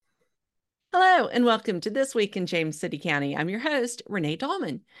Hello, and welcome to This Week in James City County. I'm your host, Renee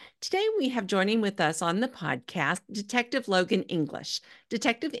Dahlman. Today, we have joining with us on the podcast Detective Logan English.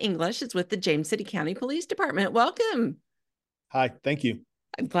 Detective English is with the James City County Police Department. Welcome. Hi, thank you.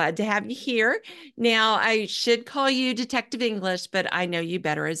 I'm glad to have you here. Now, I should call you Detective English, but I know you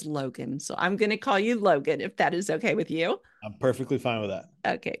better as Logan. So I'm going to call you Logan if that is okay with you. I'm perfectly fine with that.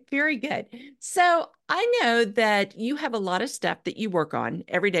 Okay, very good. So I know that you have a lot of stuff that you work on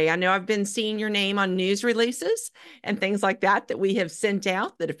every day. I know I've been seeing your name on news releases and things like that that we have sent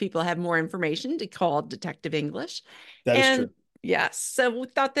out that if people have more information to call Detective English. That is And true. yes, so we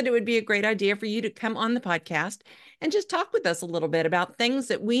thought that it would be a great idea for you to come on the podcast and just talk with us a little bit about things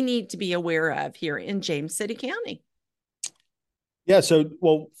that we need to be aware of here in James City County. Yeah.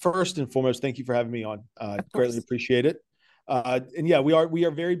 Well, first and foremost, thank you for having me on. Of Greatly course. appreciate it. And yeah, we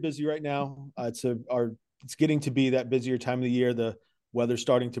are very busy right now. It's getting to be that busier time of the year. The weather's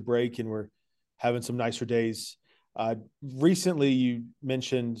starting to break, and we're having some nicer days. Recently, you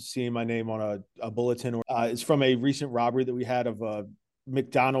mentioned seeing my name on a bulletin. It's from a recent robbery that we had of a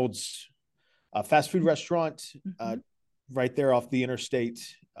McDonald's fast food restaurant Mhm. right there off the interstate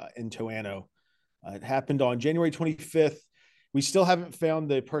in Toano. It happened on January 25th. We still haven't found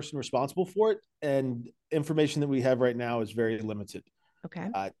the person responsible for it, and information that we have right now is very limited. Okay.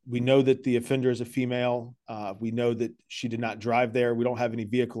 We know that the offender is a female. We know that she did not drive there. We don't have any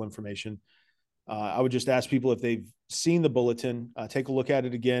vehicle information. I would just ask people if they've seen the bulletin, take a look at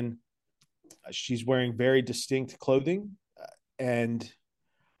it again. She's wearing very distinct clothing, and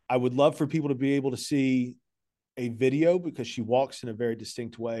I would love for people to be able to see a video because she walks in a very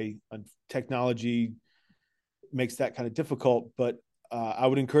distinct way. And technology makes that kind of difficult, but I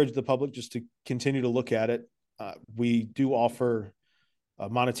would encourage the public just to continue to look at it. We do offer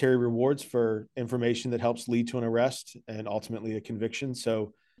monetary rewards for information that helps lead to an arrest and ultimately a conviction.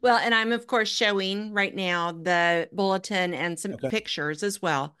 So, Well, and I'm of course showing right now the bulletin and some okay. pictures as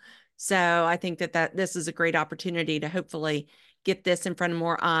well. So I think that this is a great opportunity to hopefully get this in front of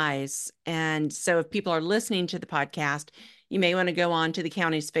more eyes. And so if people are listening to the podcast, you may want to go on to the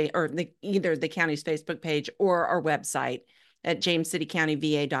county's either the county's Facebook page or our website at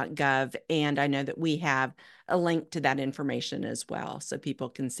jamescitycountyva.gov. And I know that we have a link to that information as well, so people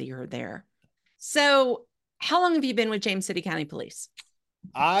can see her there. So how long have you been with James City County Police?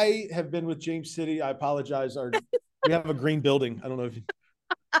 I have been with James City. I apologize. We have a green building. I don't know if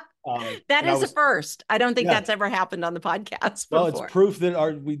That and I is a was first. I don't think yeah. that's ever happened on the podcast Well, it's before. proof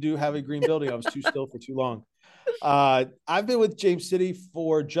that we do have a green building. I was too still for too long. I've been with James City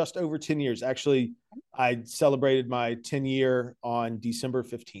for just over 10 years. Actually, I celebrated my 10-year on December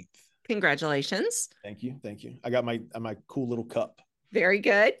 15th. Congratulations. Thank you. Thank you. I got my cool little cup. Very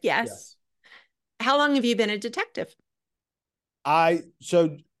good. Yes. Yes. How long have you been a detective?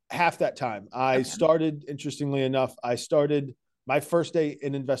 So half that time. I Okay. started, interestingly enough, I started my first day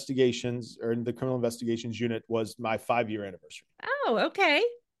in investigations or in the criminal investigations unit was my 5-year anniversary. Oh, okay.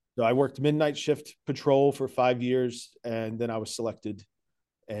 So I worked midnight shift patrol for 5 years, and then I was selected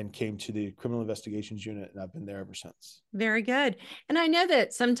and came to the criminal investigations unit, and I've been there ever since. Very good. And I know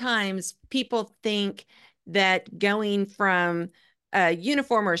that sometimes people think that going from a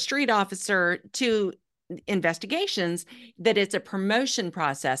uniform or a street officer to investigations, that it's a promotion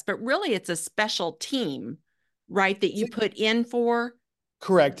process, but really it's a special team, right? That you put in for.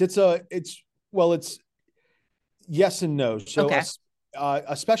 Correct. It's yes and no. So Okay.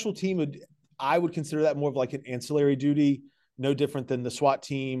 a special team I would consider that more of like an ancillary duty, no different than the SWAT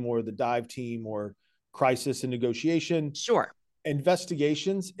team or the dive team or crisis and negotiation. Sure.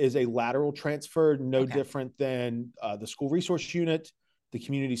 Investigations is a lateral transfer, no Okay. different than the school resource unit, the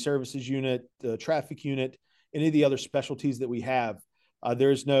community services unit, the traffic unit, any of the other specialties that we have.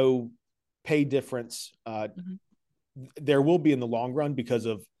 There's no pay difference. Mhm. There will be in the long run because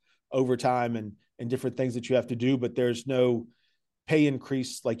of overtime and different things that you have to do, but there's no pay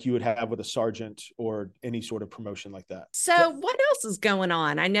increase like you would have with a sergeant or any sort of promotion like that. So, what else is going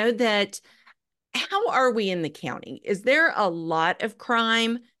on? I know that. How are we in the county? Is there a lot of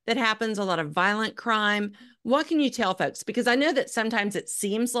crime that happens, a lot of violent crime? What can you tell folks? Because I know that sometimes it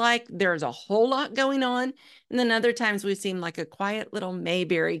seems like there's a whole lot going on. And then other times we seem like a quiet little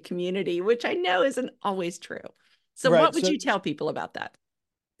Mayberry community, which I know isn't always true. So, what Right. would So, you tell people about that?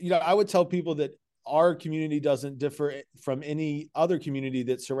 I would tell people that our community doesn't differ from any other community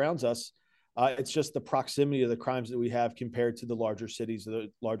that surrounds us. It's just the proximity of the crimes that we have compared to the larger cities,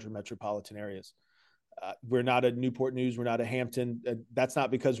 the larger metropolitan areas. We're not a Newport News. We're not a Hampton. That's not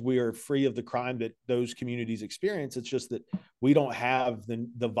because we are free of the crime that those communities experience. It's just that we don't have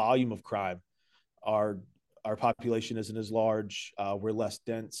the volume of crime. Our our population isn't as large. We're less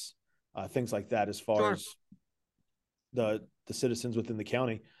dense. things like that as far Sure. as the citizens within the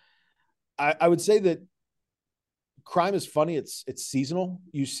county. I would say that crime is funny. It's seasonal.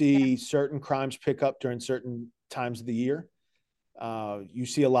 You Yeah. see certain crimes pick up during certain times of the year. You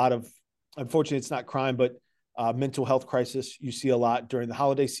see a lot of, unfortunately, it's not crime, but mental health crisis. You see a lot during the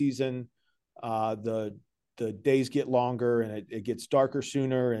holiday season. The days get longer and it gets darker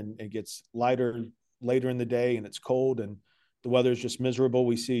sooner and it gets lighter later in the day and it's cold and the weather is just miserable.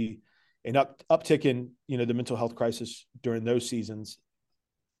 We see an uptick in the mental health crisis during those seasons.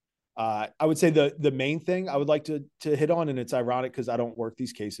 I would say the main thing I would like to hit on, and it's ironic because I don't work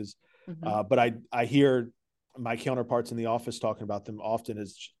these cases, Hmm. but I hear my counterparts in the office talking about them often,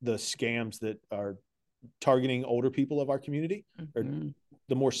 is the scams that are targeting older people of our community or Hmm.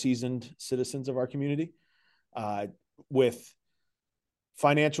 the more seasoned citizens of our community, uh, with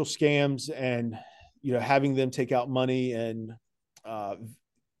financial scams and having them take out money and uh,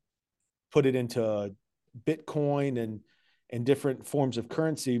 put it into Bitcoin and different forms of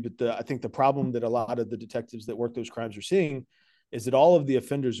currency. But I think the problem that a lot of the detectives that work those crimes are seeing is that all of the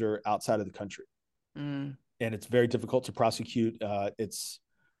offenders are outside of the country, Mm. and it's very difficult to prosecute. It's,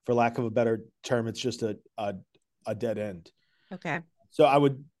 for lack of a better term, it's just a dead end. Okay. So I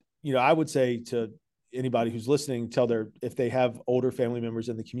would say to anybody who's listening, if they have older family members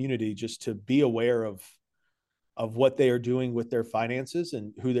in the community, just to be aware of what they are doing with their finances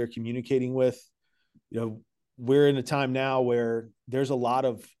and who they're communicating with. We're in a time now where there's a lot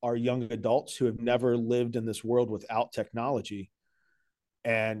of our young adults who have never lived in this world without technology,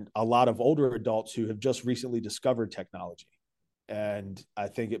 and a lot of older adults who have just recently discovered technology. And I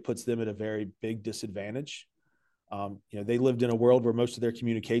think it puts them at a very big disadvantage. They lived in a world where most of their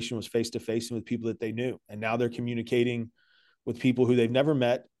communication was face to face and with people that they knew. And now they're communicating with people who they've never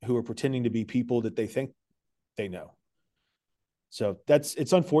met, who are pretending to be people that they think they know. So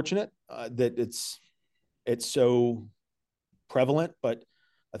it's unfortunate that it's so prevalent, but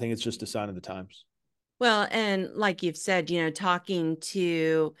I think it's just a sign of the times. Well, and like you've said, talking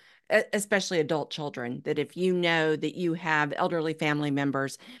to especially adult children, that if you know that you have elderly family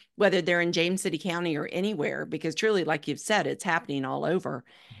members, whether they're in James City County or anywhere, because truly, like you've said, it's happening all over,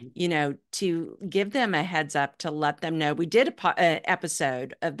 to give them a heads up to let them know. We did a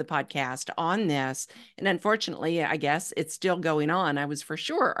episode of the podcast on this, and unfortunately, I guess it's still going on. I was for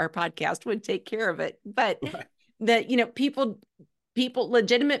sure our podcast would take care of it, but Right. that,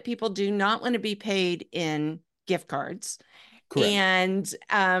 legitimate people do not want to be paid in gift cards. Correct. And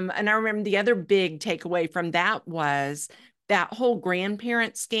I remember the other big takeaway from that was that whole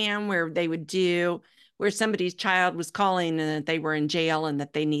grandparent scam where somebody's child was calling and that they were in jail and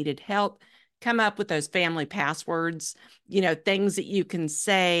that they needed help. Come up with those family passwords, things that you can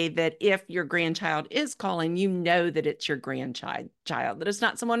say that if your grandchild is calling, that it's your grandchild, that it's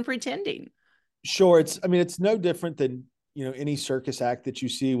not someone pretending. Sure. It's no different than, any circus act that you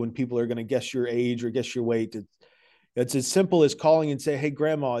see when people are going to guess your age or guess your weight. It's as simple as calling and say, "Hey,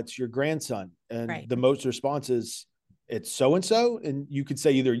 grandma, it's your grandson." And Right. the most response is, "It's so and so." And you could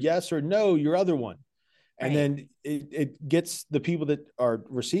say either yes or no, your other one. And Right. then it gets the people that are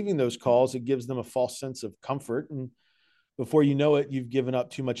receiving those calls, it gives them a false sense of comfort. And before you know it, you've given up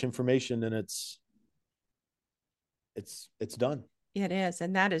too much information and it's done. It is.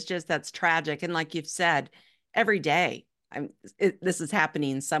 And that's tragic. And like you've said, every day, this is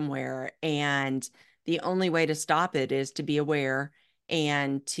happening somewhere. And the only way to stop it is to be aware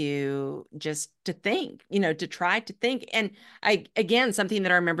and to think, to try to think. And again, something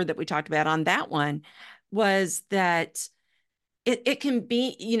that I remember that we talked about on that one was that it can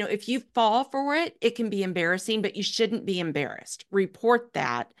be, if you fall for it, it can be embarrassing, but you shouldn't be embarrassed. Report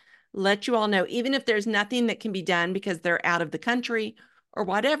that, let you all know, even if there's nothing that can be done because they're out of the country or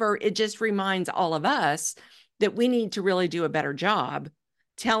whatever, it just reminds all of us that we need to really do a better job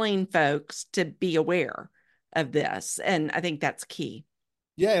telling folks to be aware of this. And I think that's key.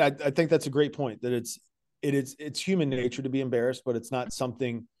 Yeah, and I think that's a great point, that it's human nature to be embarrassed, but it's not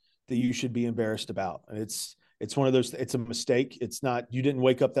something that you should be embarrassed about. And it's one of those, it's a mistake. It's not, you didn't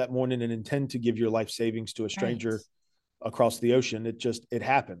wake up that morning and intend to give your life savings to a Right. stranger across the ocean. It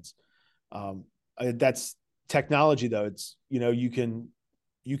happens. That's technology though. It's, you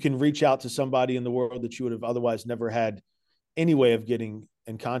can reach out to somebody in the world that you would have otherwise never had any way of getting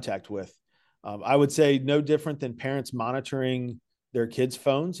in contact with. I would say no different than parents monitoring their kids'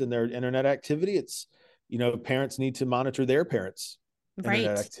 phones and their internet activity. It's, parents need to monitor their parents' internet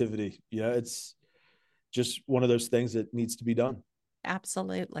Right. activity. It's just one of those things that needs to be done.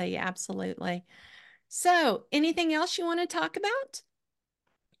 Absolutely. Absolutely. So, anything else you want to talk about?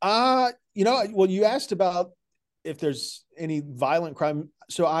 Well, you asked about if there's any violent crime.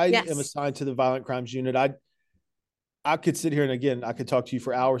 So I am Yes. assigned to the violent crimes unit. I could sit here and again, I could talk to you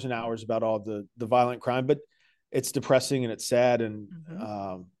for hours and hours about all the violent crime, but it's depressing and it's sad. And,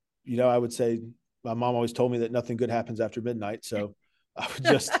 Mhm. I would say my mom always told me that nothing good happens after midnight. So I would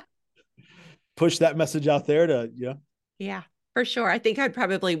just push that message out there to. Yeah, for sure. I think I'd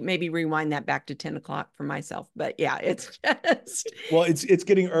probably maybe rewind that back to 10 o'clock for myself. But yeah, it's just, Well, it's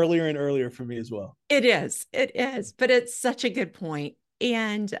getting earlier and earlier for me as well. it is. It is. But it's such a good point.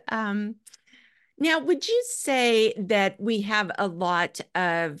 And now, would you say that we have a lot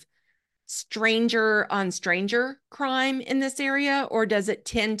of stranger on stranger crime in this area, or does it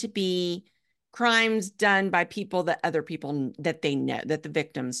tend to be crimes done by people that other people that they know, that the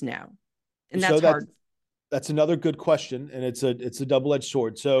victims know? And So that's hard. that's another good question, and it's a double-edged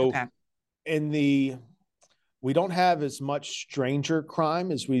sword. So Okay. in the we don't have as much stranger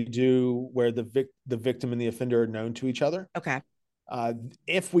crime as we do where the victim and the offender are known to each other. Okay. Uh,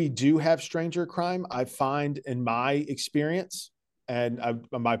 if we do have stranger crime, I find in my experience, and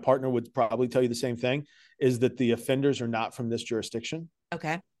my partner would probably tell you the same thing, is that the offenders are not from this jurisdiction.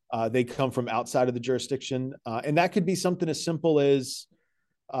 Okay. They come from outside of the jurisdiction, and that could be something as simple as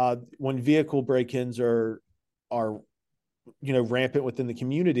when vehicle break-ins are rampant within the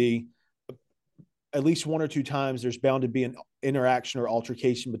community. At least one or two times, there's bound to be an interaction or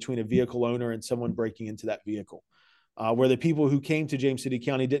altercation between a vehicle owner and someone breaking into that vehicle, where the people who came to James City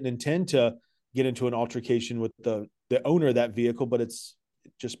County didn't intend to get into an altercation with the owner of that vehicle, but it's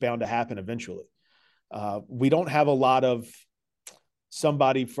just bound to happen eventually. We don't have a lot of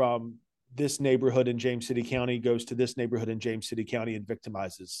somebody from this neighborhood in James City County goes to this neighborhood in James City County and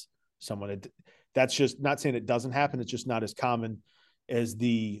victimizes someone. That's just not saying it doesn't happen. It's just not as common as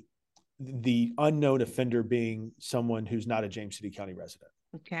the unknown offender being someone who's not a James City County resident.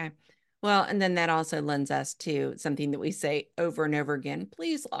 Okay. Well, and then that also lends us to something that we say over and over again.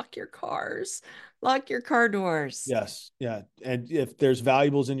 Please lock your cars, lock your car doors. Yes. Yeah. And if there's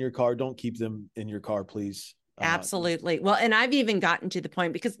valuables in your car, don't keep them in your car, please. Absolutely. Well, and I've even gotten to the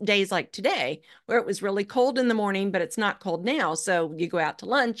point because days like today, where it was really cold in the morning, but it's not cold now. So you go out to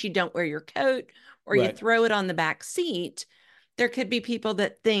lunch, you don't wear your coat or you Right. throw it on the back seat. There could be people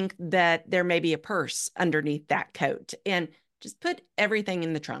that think that there may be a purse underneath that coat and just put everything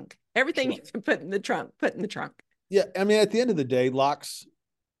in the trunk. Everything Sure. you can put in the trunk, put in the trunk. Yeah. I mean, at the end of the day, locks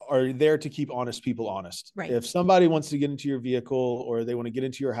are there to keep honest people honest. Right. If somebody wants to get into your vehicle or they want to get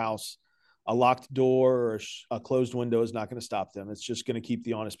into your house, a locked door or a closed window is not going to stop them. It's just going to keep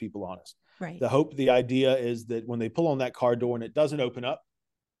the honest people honest. Right. The idea is that when they pull on that car door and it doesn't open up,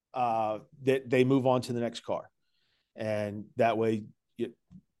 that they move on to the next car. And that way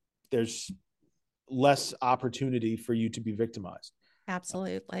there's less opportunity for you to be victimized.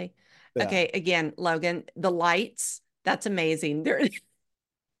 Absolutely. Yeah. Okay. Again, Logan, the lights, that's amazing. There,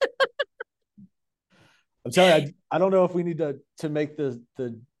 I'm telling you, I don't know if we need to make the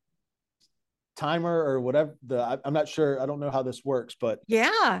timer or whatever. I'm not sure. I don't know how this works, but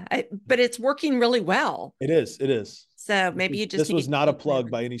yeah, but it's working really well. it is. It is. So maybe you just This need to was not a keep plug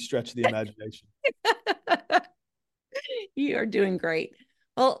moving. by any stretch of the imagination. You are doing great.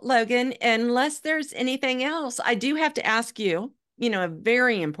 Well, Logan, unless there's anything else, I do have to ask you, a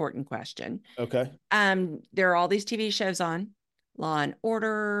very important question. Okay. There are all these TV shows on, Law and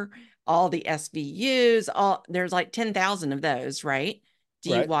Order, all the SVUs, all there's like 10,000 of those, right?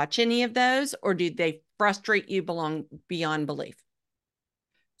 Do you Right. watch any of those or do they frustrate you belong beyond belief?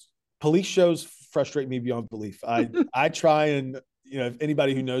 Police shows frustrate me beyond belief. I try and if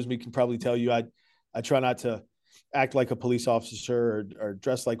anybody who knows me can probably tell you I try not to act like a police officer or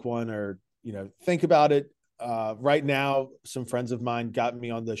dress like one or think about it. Right now, some friends of mine got me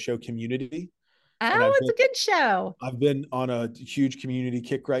on the show Community, and Oh, it's a good show. I've been on a huge Community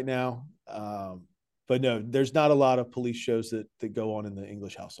kick right now. But no, there's not a lot of police shows that go on in the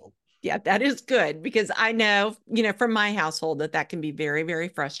English household. Yeah, that is good because I know, from my household that can be very, very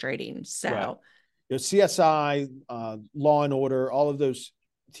frustrating. Right. So, CSI, Law and Order, all of those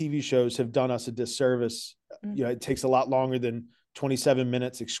TV shows have done us a disservice. mm, It takes a lot longer than 27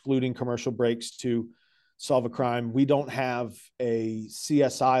 minutes, excluding commercial breaks, to solve a crime. We don't have a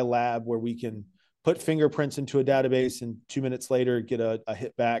CSI lab where we can put fingerprints into a database and 2 minutes later get a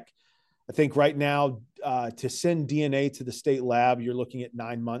hit back. I think right now, to send DNA to the state lab, you're looking at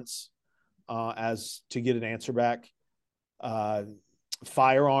 9 months as to get an answer back. Uh,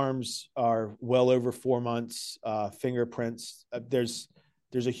 Firearms are well over 4 months. Fingerprints, there's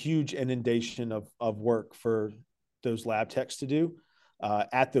a huge inundation of work for those lab techs to do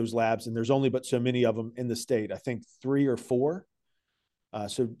at those labs, and there's only but so many of them in the state. I think 3 or 4.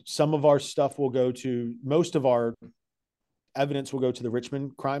 So some of our stuff will go to, most of our evidence will go to the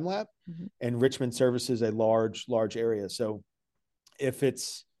Richmond Crime Lab, Mhm. and Richmond services a large area. So if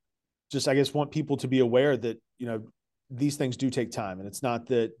it's just, I guess, want people to be aware that, these things do take time, and it's not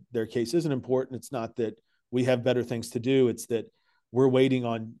that their case isn't important. It's not that we have better things to do. It's that we're waiting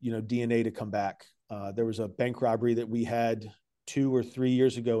on, DNA to come back. There was a bank robbery that we had 2 or 3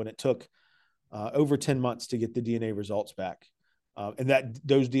 years ago, and it took over 10 months to get the DNA results back. And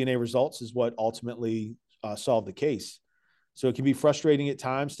those DNA results is what ultimately solved the case. So it can be frustrating at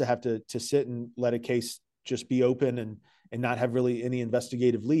times to have to sit and let a case just be open and not have really any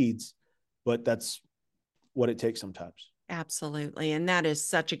investigative leads, but that's what it takes sometimes. Absolutely. And that is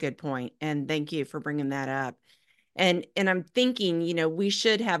such a good point. And thank you for bringing that up. And I'm thinking, we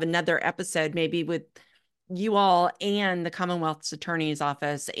should have another episode maybe with you all and the Commonwealth's Attorney's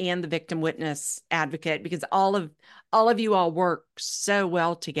Office and the victim witness advocate, because all of you all work so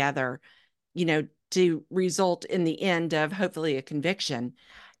well together, to result in the end of hopefully a conviction.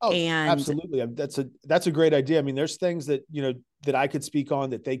 Oh, And absolutely. That's a great idea. I mean, there's things that, that I could speak on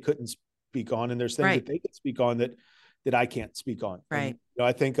that they couldn't speak on, and there's things right, that they could speak on that I can't speak on. And right.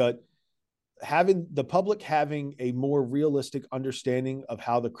 I think having the public having a more realistic understanding of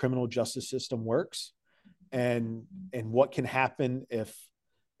how the criminal justice system works, and what can happen if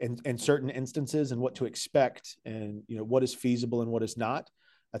in certain instances, and what to expect, and what is feasible and what is not,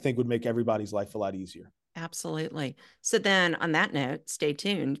 I think would make everybody's life a lot easier. Absolutely. So then on that note, stay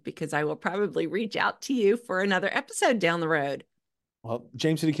tuned because I will probably reach out to you for another episode down the road. Well,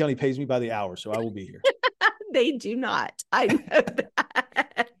 James City County pays me by the hour, so I will be here. They do not. I know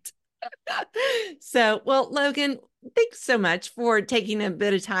that. So, well, Logan, thanks so much for taking a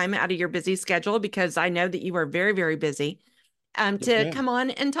bit of time out of your busy schedule, because I know that you are very, very busy, Yes, to ma'am. come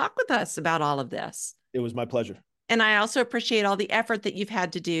on and talk with us about all of this. It was my pleasure. And I also appreciate all the effort that you've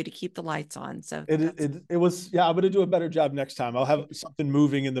had to do to keep the lights on. So It that's it, it was, yeah. I'm going to do a better job next time. I'll have something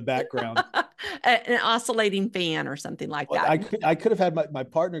moving in the background. an oscillating fan or something like Well, that. I could have had my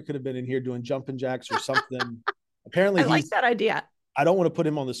partner could have been in here doing jumping jacks or something. Apparently I like he's that idea. I don't want to put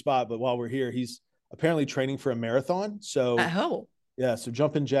him on the spot, but while we're here, he's apparently training for a marathon. So Oh, yeah, so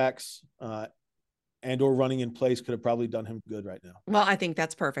jumping jacks and or running in place could have probably done him good right now. well, I think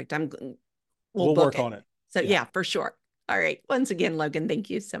that's perfect. We'll We'll book work it. on it. So Yeah. yeah, for sure. All right. Once again, Logan, thank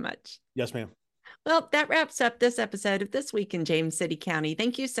you so much. Yes, ma'am. Well, that wraps up this episode of This Week in James City County.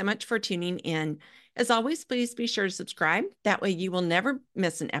 Thank you so much for tuning in. As always, please be sure to subscribe. That way you will never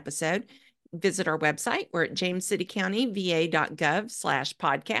miss an episode. Visit our website. We're at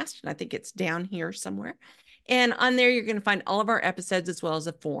jamescitycountyva.gov/podcast. And I think it's down here somewhere. And on there, you're going to find all of our episodes as well as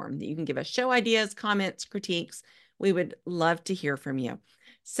a form that you can give us show ideas, comments, critiques. We would love to hear from you.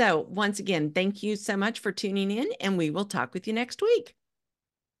 So once again, thank you so much for tuning in, and we will talk with you next week.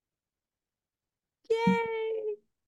 Yay!